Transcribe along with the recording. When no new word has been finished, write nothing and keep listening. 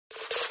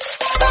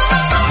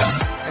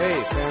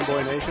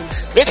Fanboy Nation.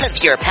 This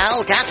is your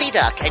pal Daffy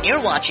Duck, and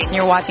you're watching.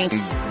 You're watching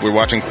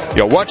Fanboy.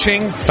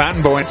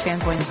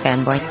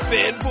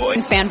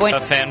 Fanboy, A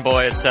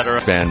fanboy, etc.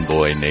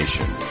 Fanboy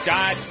Nation.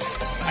 God,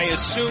 I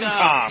assume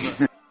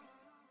Tom.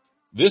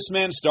 This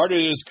man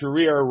started his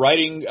career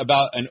writing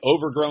about an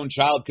overgrown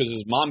child because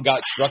his mom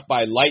got struck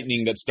by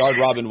lightning that starred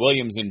Robin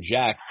Williams and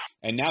Jack,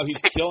 and now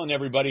he's killing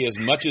everybody as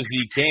much as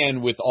he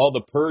can with all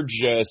the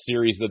Purge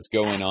series that's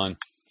going on.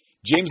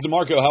 James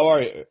DeMarco, how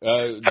are you?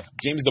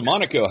 James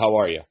DeMonico, how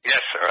are you?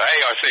 Yes, sir. Hey,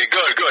 I say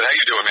good. How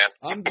you doing, man?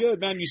 I'm good,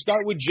 man. You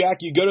start with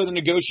Jack, you go to the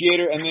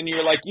negotiator, and then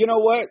you're like, you know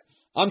what?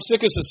 I'm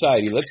sick of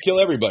society. Let's kill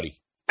everybody.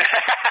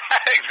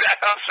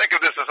 Exactly. I'm sick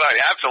of this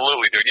society.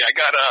 Absolutely, dude. Yeah,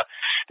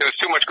 there was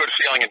too much good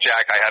feeling in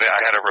Jack. I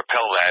had to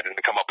repel that and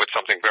come up with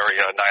something very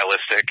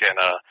nihilistic and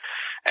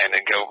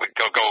then go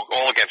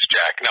all against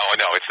Jack. No,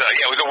 it's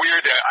it was a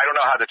weird. I don't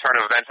know how the turn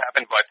of events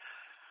happened, but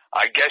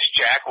I guess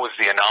Jack was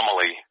the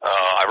anomaly.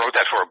 I wrote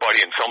that for a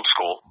buddy in film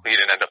school. He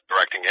didn't end up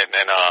directing it, and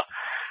then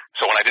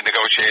so when I did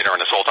Negotiator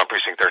and Assault on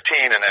Precinct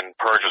 13, and then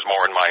Purge was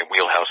more in my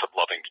wheelhouse of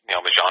loving.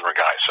 I'm a genre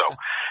guy, so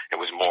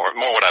it was more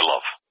what I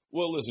love.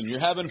 Well, listen, you're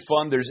having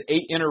fun. There's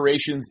 8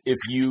 iterations if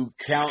you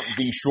count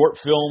the short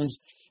films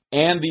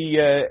and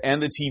the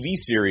TV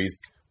series.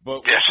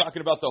 But we're talking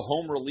about the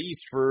home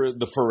release for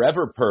the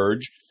Forever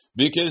Purge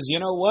because you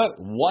know what?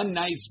 One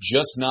night's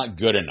just not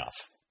good enough.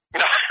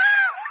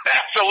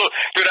 Absolutely,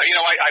 dude.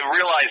 I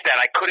realized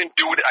that I couldn't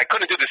do it. I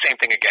couldn't do the same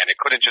thing again. It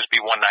couldn't just be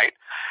one night.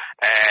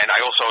 And I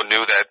also knew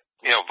that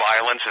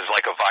violence is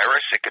like a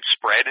virus. It could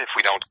spread if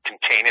we don't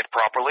contain it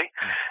properly.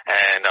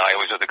 And I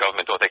always knew the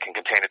government thought they can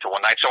contain it to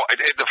one night. So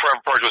the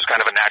Forever Purge was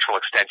kind of a natural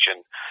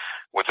extension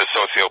with the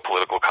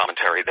socio-political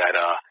commentary that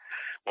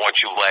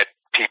once you let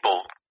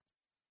people,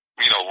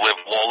 live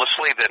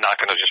lawlessly, they're not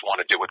going to just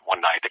want to do it one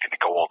night. They're going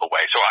to go all the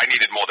way. So I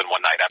needed more than one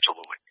night,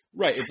 absolutely.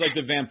 Right. It's like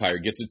the vampire.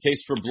 Gets a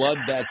taste for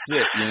blood, that's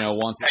it.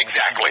 Once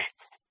Exactly.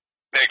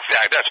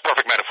 Exactly. That's a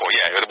perfect metaphor,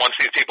 yeah. Once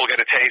these people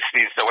get a taste,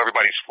 so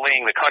everybody's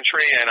fleeing the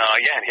country, and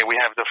and here we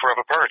have the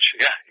Forever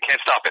Purge. Yeah, you can't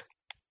stop it.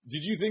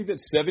 Did you think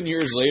that 7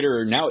 years later,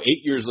 or now 8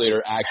 years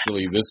later,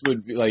 actually, this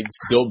would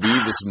still be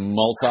this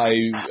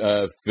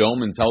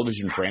film and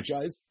television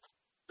franchise?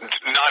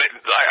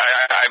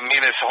 I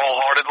mean this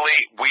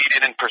wholeheartedly. We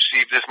didn't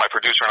perceive this. My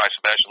producer and I,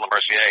 Sebastian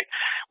Lemercier,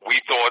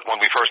 we thought when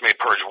we first made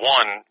Purge 1,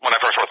 when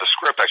I first wrote the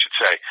script, I should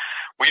say,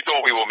 we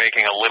thought we were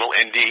making a little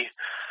indie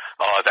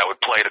that would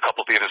play at a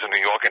couple theaters in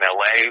New York and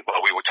L.A.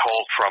 We were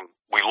told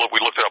we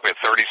looked it up. We had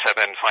 37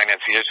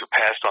 financiers who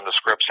passed on the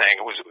script saying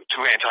it was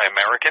too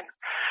anti-American,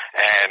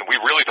 and we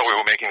really thought we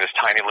were making this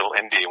tiny little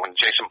indie. When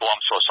Jason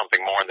Blum saw something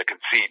more in the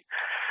conceit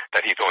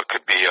that he thought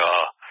could be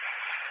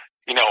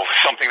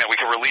something that we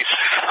could release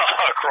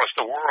across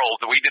the world,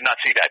 we did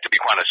not see that, to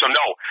be quite honest. So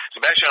no,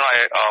 Sebastian and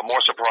I are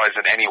more surprised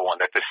than anyone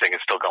that this thing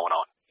is still going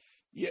on.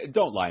 Yeah,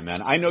 don't lie, man.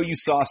 I know you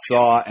saw,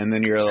 and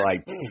then you're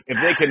like, if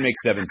they can make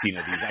 17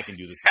 of these, I can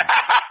do the same.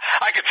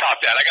 I can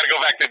top that. I got to go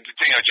back to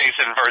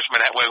Jason versus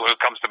Manhattan when it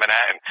comes to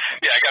Manhattan.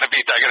 Yeah, I got to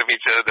beat the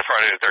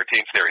Friday the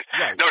 13th series.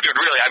 Right. No, dude,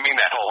 really, I mean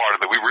that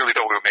wholeheartedly. We really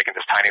thought we were making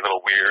this tiny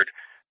little weird,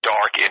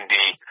 dark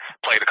indie.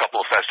 Played a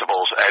couple of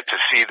festivals, and to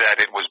see that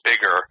it was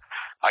bigger.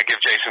 I give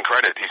Jason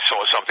credit. He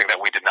saw something that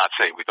we did not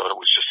see. We thought it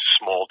was just a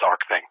small,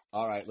 dark thing.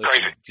 All right, listen,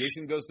 crazy.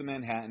 Jason goes to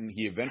Manhattan.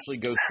 He eventually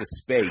goes to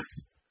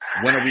space.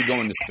 When are we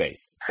going to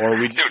space? Or are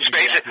we just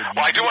space?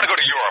 Well, I do want to go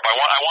to Europe. I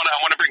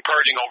want to bring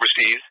purging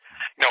overseas.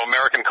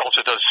 American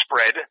culture does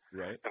spread.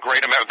 Right. Good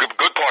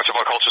parts of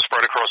our culture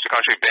spread across the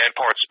country. Bad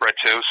parts spread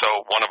too.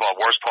 So one of our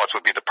worst parts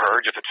would be the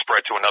purge if it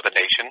spread to another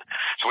nation.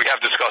 So we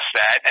have discussed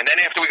that. And then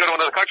after we go to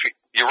another country,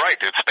 you're right,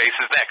 dude. Space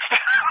is next.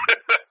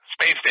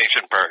 Space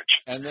station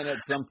purge. And then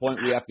at some point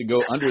we have to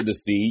go under the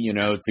sea,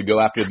 to go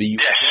after the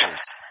UFOs.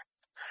 Yes.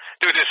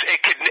 Dude,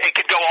 it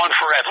could go on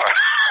forever.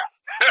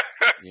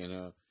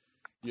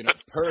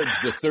 Purge,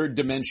 the third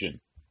dimension.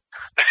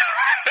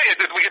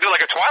 We could do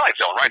like a Twilight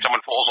Zone, right?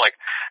 Someone falls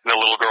in the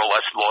little girl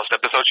lost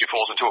episode, she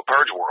falls into a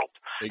purge world.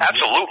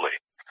 Exactly. Absolutely.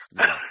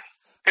 Yeah.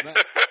 Man,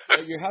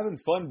 you're having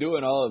fun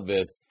doing all of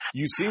this.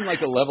 You seem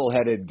like a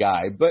level-headed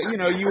guy, but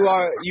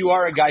you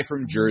are a guy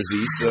from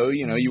Jersey, so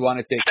you want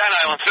to take Staten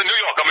Island, New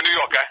York. I'm a New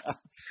York guy.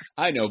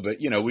 I know, but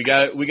we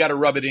got to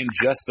rub it in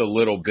just a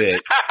little bit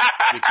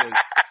because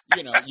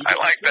you get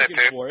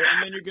mistaken for it,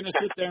 and then you're going to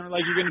sit there and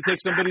you're going to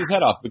take somebody's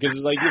head off because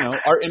it's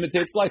art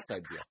imitates life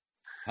type deal.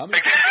 How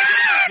many times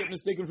are you get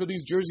mistaken for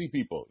these Jersey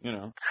people?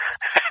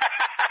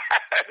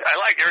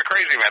 You're a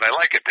crazy man. I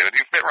like it, dude.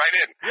 You fit right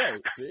in.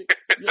 Yeah, see?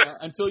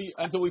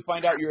 Until we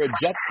find out you're a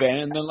Jets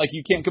fan, and then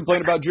you can't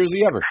complain about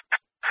Jersey ever.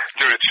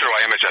 Dude, it's true.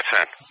 I am a Jets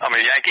fan. I'm a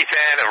Yankee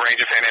fan, a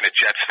Ranger fan, and a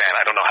Jets fan.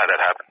 I don't know how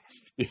that happened.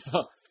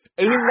 Yeah.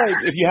 Isn't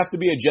it if you have to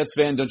be a Jets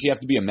fan, don't you have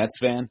to be a Mets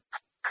fan?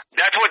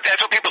 That's what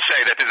people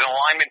say, that there's an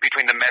alignment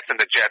between the Mets and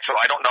the Jets. So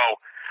I don't know.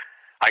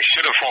 I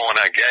should have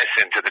fallen, I guess,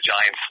 into the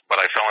Giants, but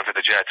I fell into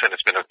the Jets, and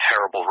it's been a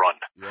terrible run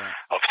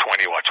of 20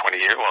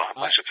 years. Well,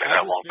 I should say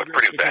that long, but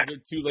pretty bad.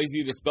 They're too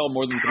lazy to spell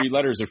more than 3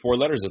 letters or 4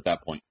 letters at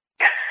that point.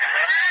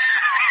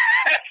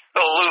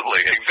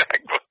 Absolutely,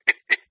 exactly.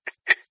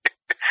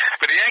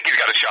 But the Yankees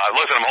God.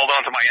 Listen, I'm holding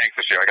on to my Yanks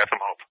this year. I got some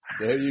hope.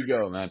 There you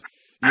go, man.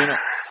 You know,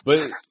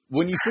 but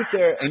when you sit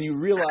there and you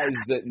realize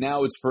that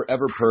now it's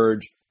forever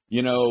purge,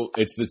 you know,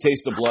 it's the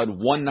taste of blood.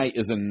 One night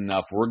isn't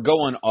enough. We're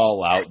going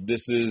all out.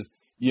 This is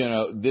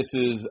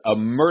a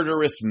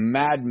murderous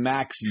Mad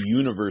Max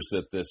universe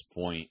at this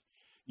point.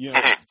 You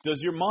know,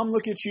 does your mom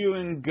look at you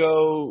and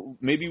go,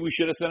 maybe we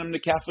should have sent him to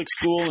Catholic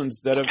school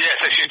instead of... Yes,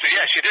 she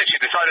did. She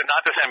decided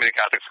not to send me to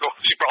Catholic school.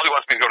 She probably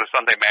wants me to go to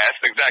Sunday Mass,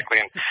 exactly,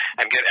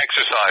 and get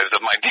exercised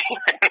of my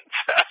demons.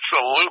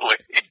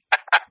 Absolutely.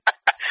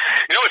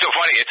 You know what's so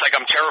funny? It's like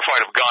I'm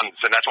terrified of guns,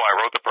 and that's why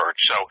I wrote The Purge.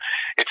 So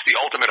it's the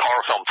ultimate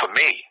horror film for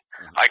me.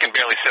 I can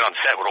barely sit on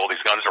set with all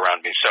these guns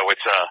around me. So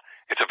it's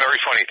a very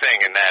funny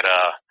thing in that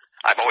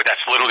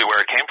that's literally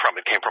where it came from.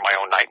 It came from my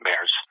own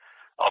nightmares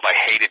of I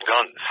hated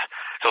guns.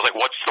 So I was like,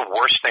 what's the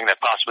worst thing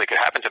that possibly could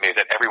happen to me? Is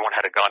that everyone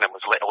had a gun and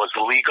was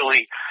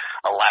legally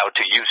allowed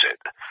to use it.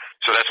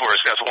 So that's one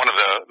of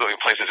the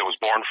places it was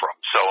born from.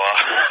 So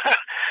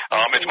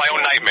it's my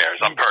own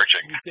nightmares. I'm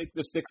purging. You take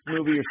the 6th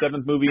movie or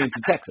 7th movie into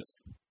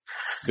Texas.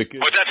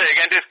 What's that say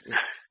again, dude?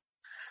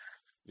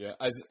 Yeah,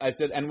 I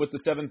said, and with the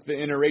 7th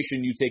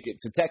iteration, you take it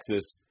to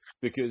Texas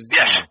because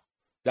yes.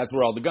 That's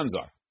where all the guns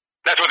are.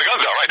 That's where the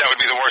guns are, right? That would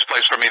be the worst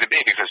place for me to be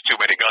because there's too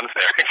many guns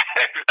there.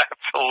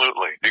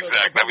 Absolutely.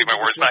 Exactly. That'd be my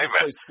worst nightmare.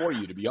 Place for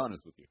you, to be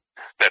honest with you.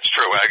 That's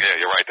true. Yeah,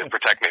 you're right. To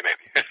protect me,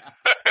 maybe.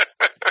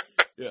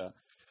 Yeah.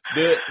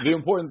 The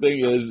important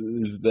thing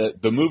is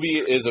that the movie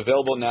is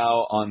available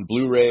now on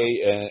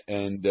Blu-ray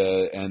and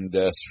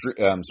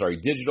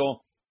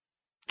digital.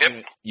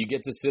 Yep. You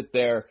get to sit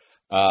there.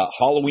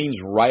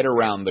 Halloween's right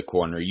around the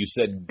corner. You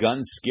said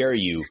guns scare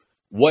you.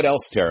 What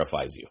else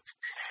terrifies you?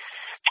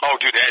 Oh,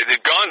 dude,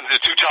 the guns,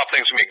 the two top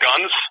things for me,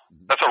 guns,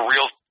 that's a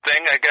real thing,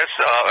 I guess,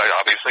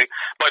 obviously.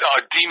 But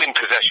demon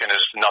possession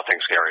is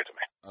nothing scary to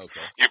me.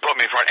 Okay. You put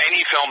me in front of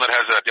any film that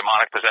has a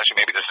demonic possession,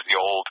 maybe this is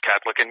the old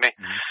Catholic in me,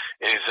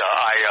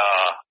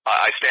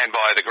 I stand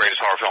by the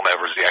greatest horror film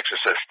ever is The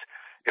Exorcist.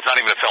 It's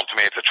not even a film to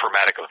me, it's a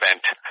traumatic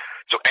event.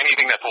 So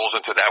anything that falls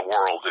into that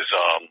world is,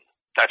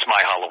 that's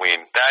my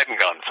Halloween. That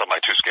and guns are my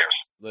two scares.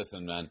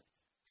 Listen, man.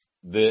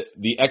 The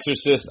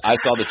Exorcist, I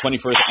saw the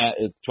 25th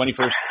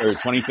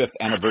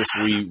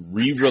anniversary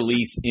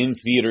re-release in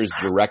theaters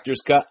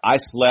director's cut.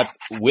 I slept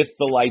with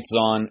the lights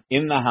on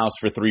in the house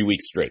for 3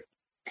 weeks straight.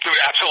 Dude,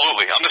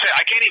 absolutely. I'm the same.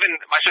 I can't even,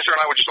 my sister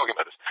and I were just talking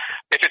about this.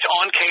 If it's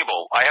on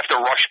cable, I have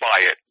to rush by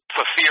it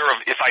for fear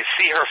of, if I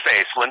see her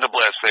face, Linda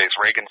Blair's face,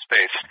 Reagan's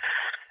face,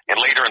 and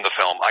later in the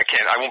film, I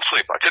won't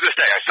sleep. To this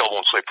day, I still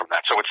won't sleep from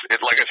that. So it's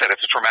like I said,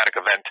 it's a traumatic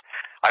event.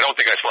 I don't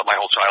think I slept my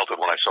whole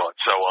childhood when I saw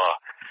it. So,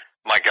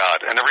 my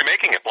God. And they're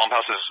remaking it.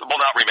 Blumhouse is,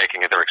 well, not remaking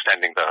it. They're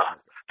extending the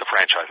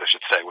franchise, I should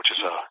say, which is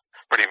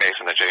pretty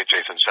amazing that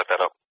Jason set that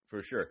up.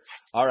 For sure.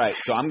 All right.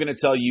 So I'm going to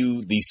tell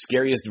you the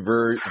scariest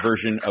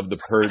version of The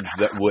Purge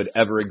that would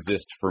ever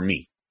exist for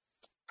me.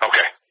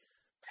 Okay.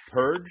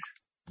 Purge,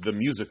 the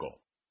musical.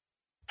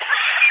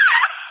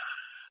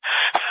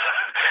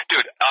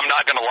 Dude, I'm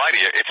not going to lie to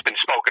you. It's been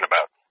spoken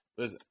about.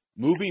 Listen,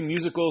 movie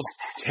musicals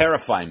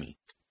terrify me.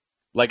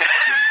 Like,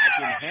 I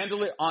can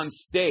handle it on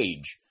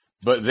stage.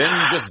 But then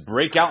you just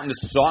break out into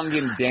song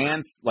and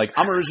dance. Like,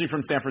 I'm originally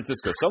from San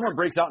Francisco. Someone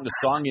breaks out into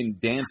song and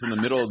dance in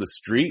the middle of the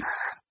street.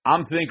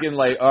 I'm thinking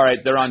like, all right,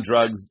 they're on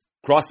drugs.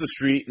 Cross the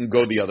street and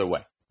go the other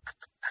way.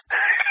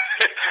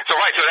 So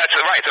that's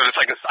right. So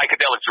it's like a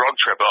psychedelic drug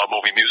trip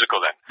movie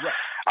musical then. Right.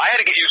 I had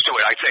to get used to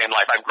it, I'd say, in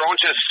life. I've grown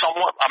to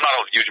somewhat, I'm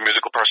not a huge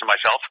musical person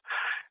myself.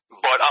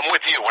 But I'm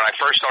with you. When I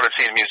first started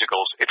seeing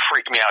musicals, it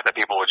freaked me out that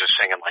people were just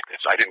singing like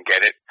this. I didn't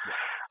get it.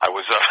 I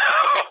was so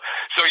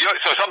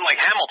something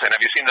like Hamilton. Have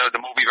you seen the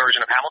movie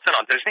version of Hamilton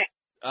on Disney?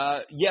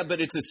 Yeah,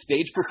 but it's a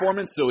stage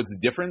performance, so it's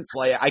different. It's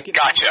like I can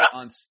Gotcha. do it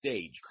on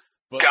stage.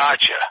 But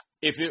Gotcha.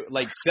 If it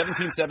like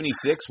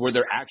 1776, where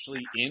they're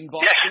actually in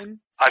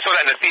Boston. Yes. I saw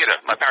that in the theater.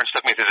 My parents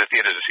took me to the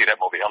theater to see that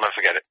movie. I'll never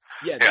forget it.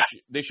 Yeah,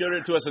 they showed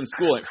it to us in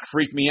school. It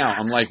freaked me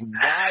out. I'm like,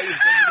 why is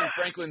Benjamin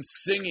Franklin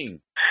singing?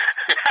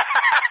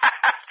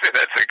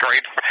 That's a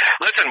great.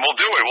 Listen,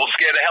 we'll do it. We'll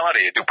scare the hell out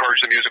of you. Do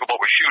Purge the musical,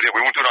 but we'll shoot it. We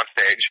won't do it on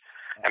stage,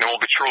 and then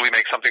we'll truly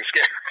make something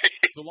scary.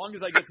 So long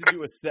as I get to do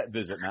a set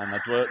visit, man.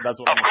 That's what. Of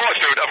course,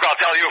 dude. I'll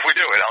tell you if we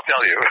do it. I'll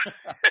tell you.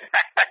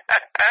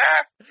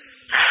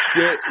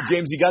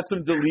 James, you got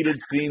some deleted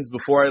scenes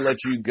before I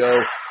let you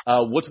go.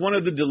 What's one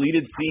of the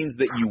deleted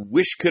scenes that you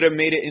wish could have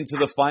made it into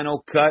the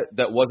final cut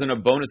that wasn't a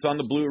bonus on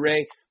the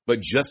Blu-ray, but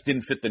just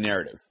didn't fit the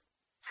narrative?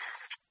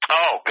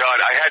 Oh God,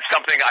 I had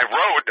something I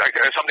wrote that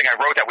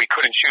we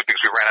couldn't shoot because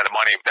we ran out of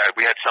money. That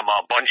we had some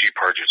bungee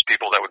purges,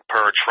 people that would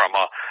purge from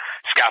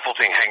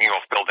scaffolding hanging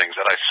off buildings.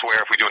 That I swear,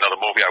 if we do another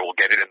movie, I will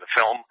get it in the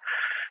film.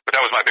 But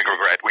that was my big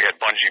regret. We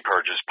had bungee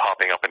purges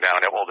popping up and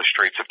down all the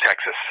streets of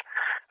Texas,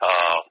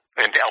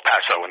 in El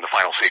Paso in the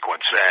final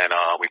sequence, and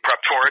we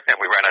prepped for it, and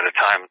we ran out of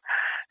time.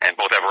 And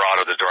both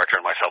Everardo, the director,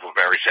 and myself were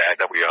very sad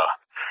that we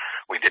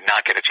did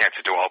not get a chance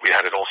to do all. We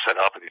had it all set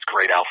up in these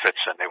great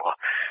outfits, and they were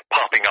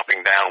popping up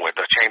and down with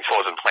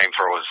chainsaws and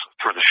flamethrowers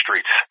through the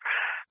streets.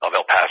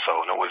 El Paso,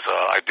 and it was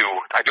I do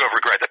have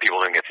regret that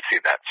people didn't get to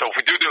see that. So if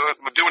we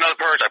do another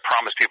purge, I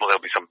promise people there'll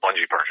be some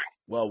bungee purging.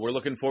 Well, we're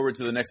looking forward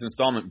to the next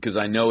installment because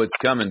I know it's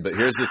coming. But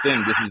here's the thing: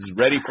 this is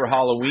ready for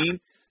Halloween.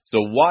 So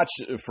watch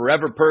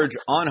Forever Purge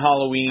on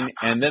Halloween,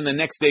 and then the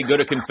next day go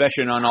to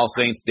confession on All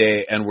Saints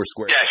Day, and we're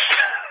square. Yes,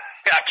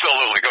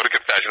 absolutely. Go to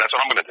confession. That's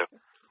what I'm going to do.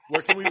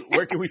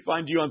 Where can we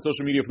find you on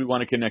social media if we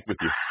want to connect with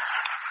you?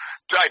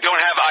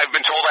 I've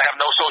been told I have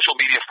no social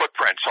media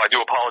footprint, so I do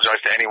apologize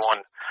to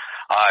anyone.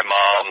 I'm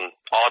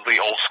oddly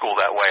old school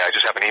that way. I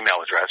just have an email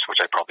address, which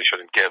I probably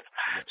shouldn't give.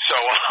 So,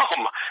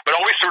 but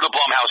always through the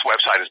Blumhouse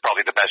website is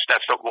probably the best.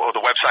 That's the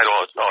website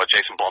or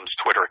Jason Blum's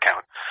Twitter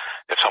account.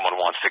 If someone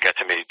wants to get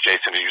to me,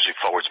 Jason usually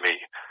forwards me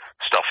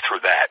stuff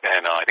through that,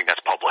 and I think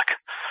that's public.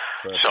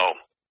 Perfect. So,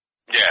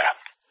 yeah.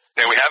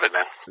 There we have it,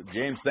 man.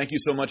 James, thank you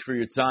so much for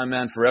your time,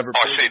 man. Forever.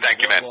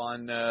 Thank you,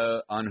 man.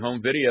 On home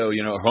video,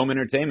 home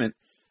entertainment.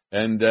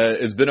 And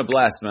it's been a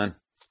blast, man.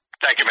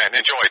 Thank you, man.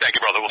 Enjoy. Thank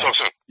you, brother. We'll talk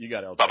soon. You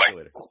got it. I'll Bye-bye. talk to you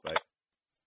later. Bye.